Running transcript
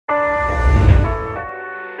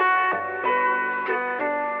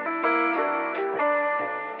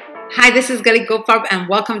Hi, this is Galit Goldfarb and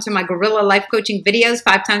welcome to my Guerrilla Life Coaching videos.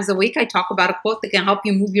 5 times a week, I talk about a quote that can help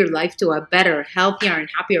you move your life to a better, healthier, and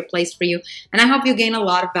happier place for you. And I hope you gain a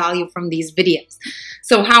lot of value from these videos.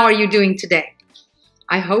 So how are you doing today?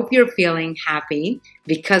 I hope you're feeling happy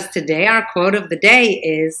because today our quote of the day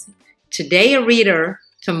is, "Today a reader,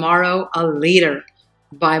 tomorrow a leader,"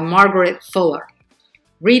 by Margaret Fuller.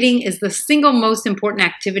 Reading is the single most important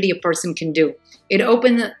activity a person can do. It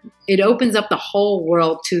opens up the whole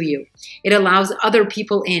world to you. It allows other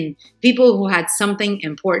people in, people who had something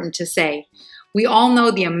important to say. We all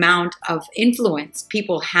know the amount of influence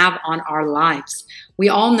people have on our lives. We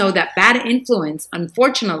all know that bad influence,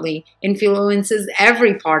 unfortunately, influences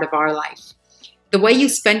every part of our life. The way you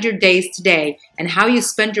spend your days today and how you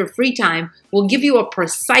spend your free time will give you a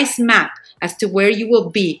precise map as to where you will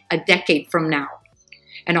be a decade from now.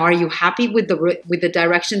 And are you happy with the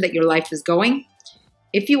direction that your life is going?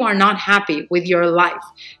 If you are not happy with your life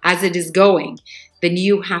as it is going, then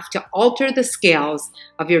you have to alter the scales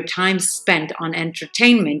of your time spent on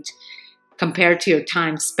entertainment compared to your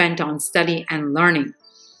time spent on study and learning.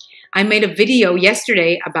 I made a video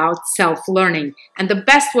yesterday about self-learning, and the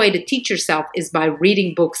best way to teach yourself is by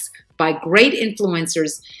reading books by great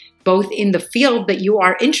influencers, both in the field that you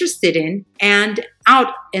are interested in and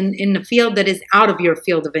out in the field that is out of your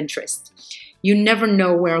field of interest. You never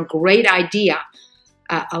know where a great idea,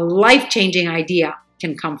 a life-changing idea,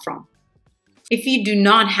 can come from. If you do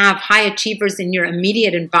not have high achievers in your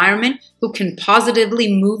immediate environment who can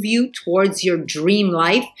positively move you towards your dream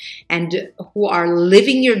life and who are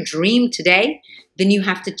living your dream today, then you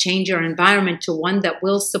have to change your environment to one that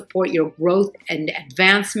will support your growth and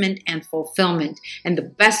advancement and fulfillment. And the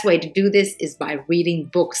best way to do this is by reading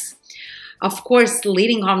books. Of course,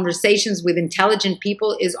 leading conversations with intelligent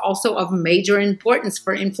people is also of major importance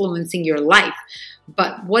for influencing your life.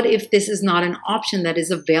 But what if this is not an option that is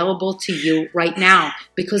available to you right now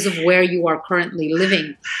because of where you are currently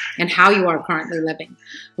living and how you are currently living?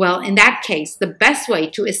 Well, in that case, the best way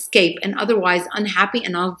to escape an otherwise unhappy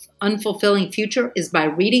and unfulfilling future is by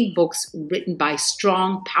reading books written by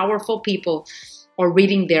strong, powerful people or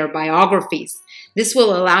reading their biographies. This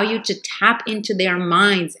will allow you to tap into their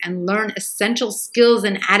minds and learn essential skills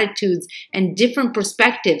and attitudes and different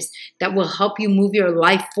perspectives that will help you move your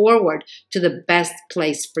life forward to the best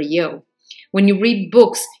place for you. When you read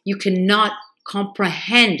books, you cannot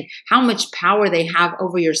comprehend how much power they have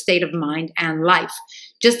over your state of mind and life,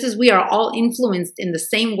 just as we are all influenced in the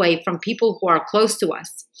same way from people who are close to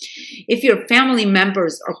us. If your family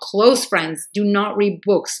members or close friends do not read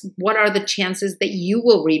books, what are the chances that you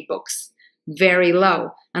will read books? Very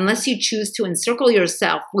low, unless you choose to encircle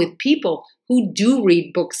yourself with people who do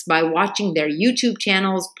read books by watching their YouTube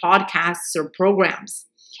channels, podcasts, or programs.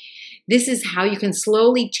 This is how you can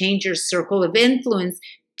slowly change your circle of influence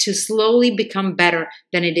to slowly become better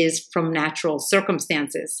than it is from natural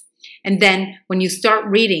circumstances. And then when you start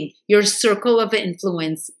reading, your circle of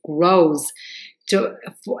influence grows to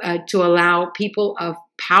allow people of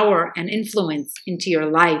power and influence into your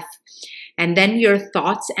life. And then your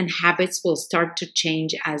thoughts and habits will start to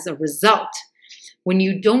change as a result. When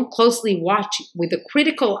you don't closely watch with a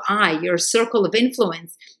critical eye your circle of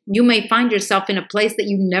influence, you may find yourself in a place that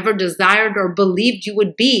you never desired or believed you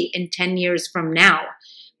would be in 10 years from now.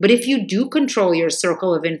 But if you do control your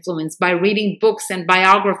circle of influence by reading books and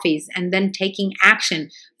biographies and then taking action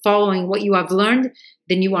following what you have learned,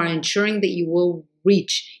 then you are ensuring that you will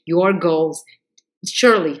reach your goals.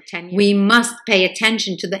 Surely, we must pay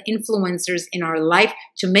attention to the influencers in our life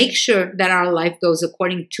to make sure that our life goes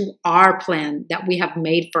according to our plan that we have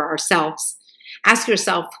made for ourselves. Ask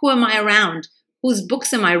yourself, who am I around? Whose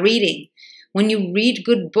books am I reading? When you read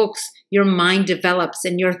good books, your mind develops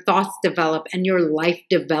and your thoughts develop and your life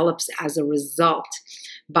develops as a result.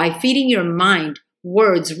 By feeding your mind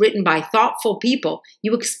words written by thoughtful people,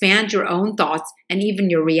 you expand your own thoughts and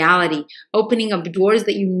even your reality, opening up doors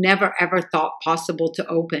that you never ever thought possible to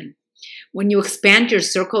open. When you expand your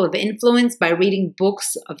circle of influence by reading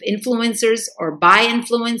books of influencers or by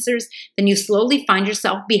influencers, then you slowly find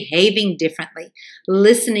yourself behaving differently,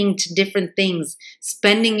 listening to different things,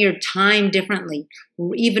 spending your time differently,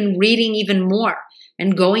 even reading even more,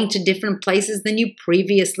 and going to different places than you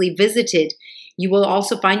previously visited. You will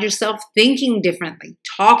also find yourself thinking differently,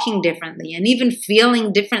 talking differently, and even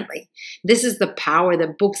feeling differently. This is the power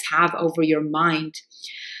that books have over your mind.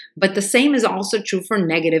 But the same is also true for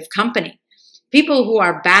negative company. People who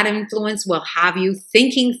are bad influence will have you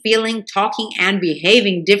thinking, feeling, talking, and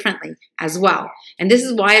behaving differently as well. And this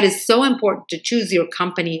is why it is so important to choose your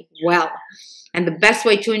company well. And the best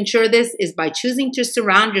way to ensure this is by choosing to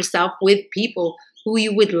surround yourself with people who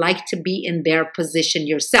you would like to be in their position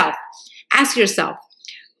yourself. Ask yourself,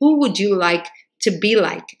 who would you like to be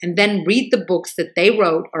like? And then read the books that they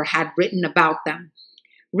wrote or had written about them.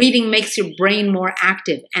 Reading makes your brain more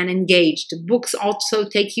active and engaged. Books also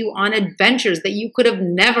take you on adventures that you could have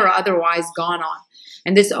never otherwise gone on.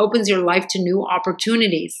 And this opens your life to new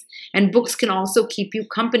opportunities. And books can also keep you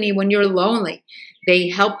company when you're lonely. They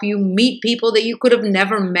help you meet people that you could have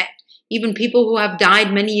never met, even people who have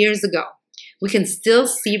died many years ago. We can still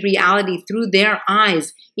see reality through their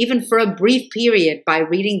eyes, even for a brief period, by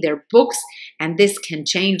reading their books, and this can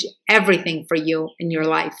change everything for you in your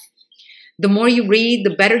life. The more you read,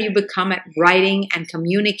 the better you become at writing and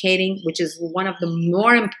communicating, which is one of the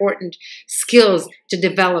more important skills to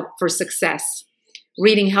develop for success.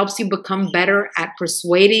 Reading helps you become better at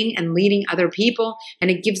persuading and leading other people, and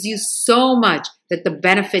it gives you so much that the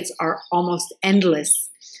benefits are almost endless.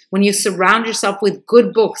 When you surround yourself with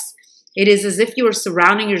good books, it is as if you are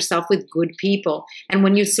surrounding yourself with good people. And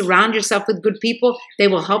when you surround yourself with good people, they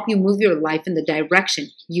will help you move your life in the direction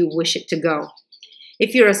you wish it to go.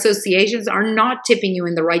 If your associations are not tipping you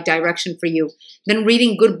in the right direction for you, then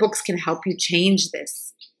reading good books can help you change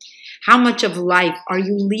this. How much of life are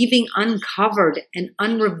you leaving uncovered and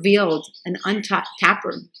unrevealed and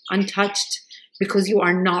untouched because you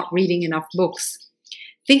are not reading enough books?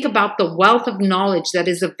 Think about the wealth of knowledge that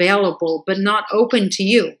is available but not open to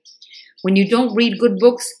you. When you don't read good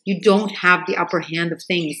books, you don't have the upper hand of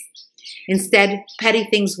things. Instead, petty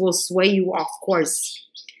things will sway you off course.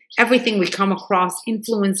 Everything we come across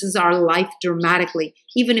influences our life dramatically,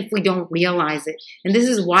 even if we don't realize it. And this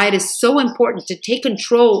is why it is so important to take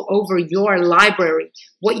control over your library,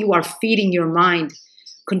 what you are feeding your mind,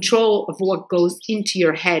 control of what goes into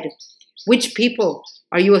your head. Which people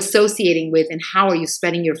are you associating with, and how are you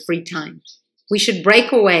spending your free time? We should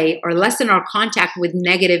break away or lessen our contact with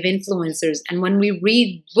negative influencers. And when we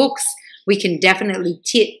read books, we can definitely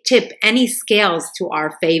tip any scales to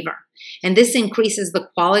our favor. And this increases the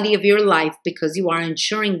quality of your life because you are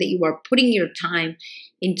ensuring that you are putting your time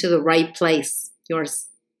into the right place. You're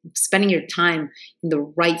spending your time in the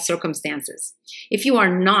right circumstances. If you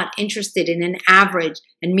are not interested in an average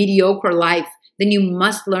and mediocre life, then you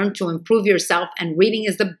must learn to improve yourself, and reading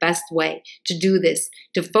is the best way to do this,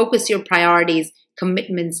 to focus your priorities,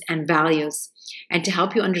 commitments, and values, and to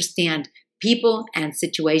help you understand people and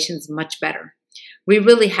situations much better. We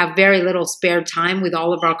really have very little spare time with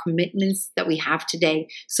all of our commitments that we have today,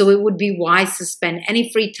 so it would be wise to spend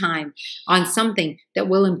any free time on something that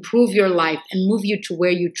will improve your life and move you to where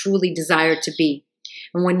you truly desire to be.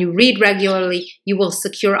 And when you read regularly, you will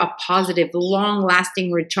secure a positive,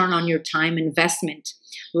 long-lasting return on your time investment,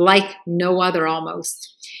 like no other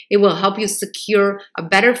almost. It will help you secure a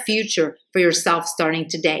better future for yourself starting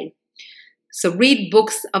today. So read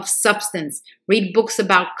books of substance, read books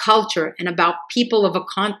about culture and about people of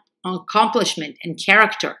accomplishment and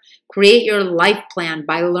character. Create your life plan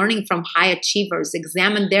by learning from high achievers.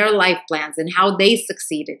 Examine their life plans and how they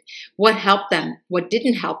succeeded, what helped them, what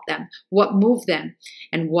didn't help them, what moved them,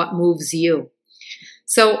 and what moves you.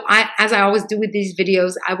 So as I always do with these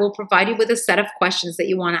videos, I will provide you with a set of questions that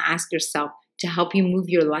you want to ask yourself to help you move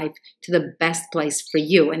your life to the best place for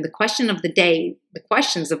you. And the questions of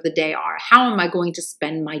the day are, how am I going to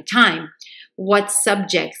spend my time? What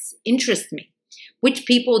subjects interest me? Which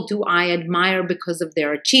people do I admire because of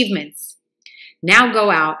their achievements? Now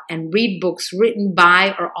go out and read books written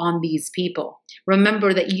by or on these people.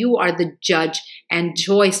 Remember that you are the judge and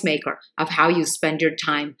choice maker of how you spend your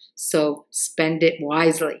time, so spend it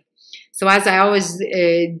wisely. So as I always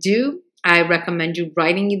do, I recommend you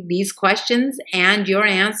writing these questions and your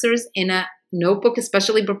answers in a notebook,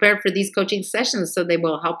 especially prepared for these coaching sessions, so they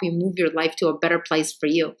will help you move your life to a better place for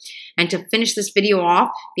you. And to finish this video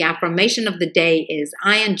off, the affirmation of the day is,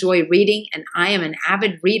 I enjoy reading and I am an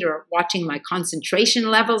avid reader, watching my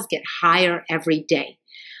concentration levels get higher every day.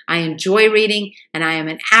 I enjoy reading and I am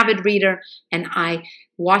an avid reader and I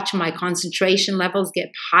watch my concentration levels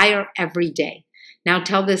get higher every day. Now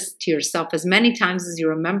tell this to yourself as many times as you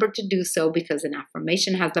remember to do so, because an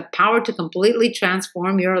affirmation has the power to completely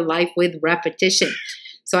transform your life with repetition.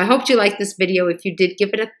 So I hope you liked this video. If you did,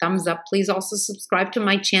 give it a thumbs up. Please also subscribe to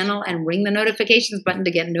my channel and ring the notifications button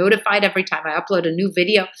to get notified every time I upload a new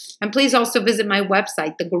video. And please also visit my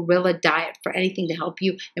website, The Guerrilla Diet, for anything to help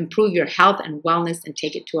you improve your health and wellness and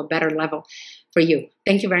take it to a better level for you.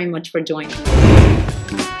 Thank you very much for joining.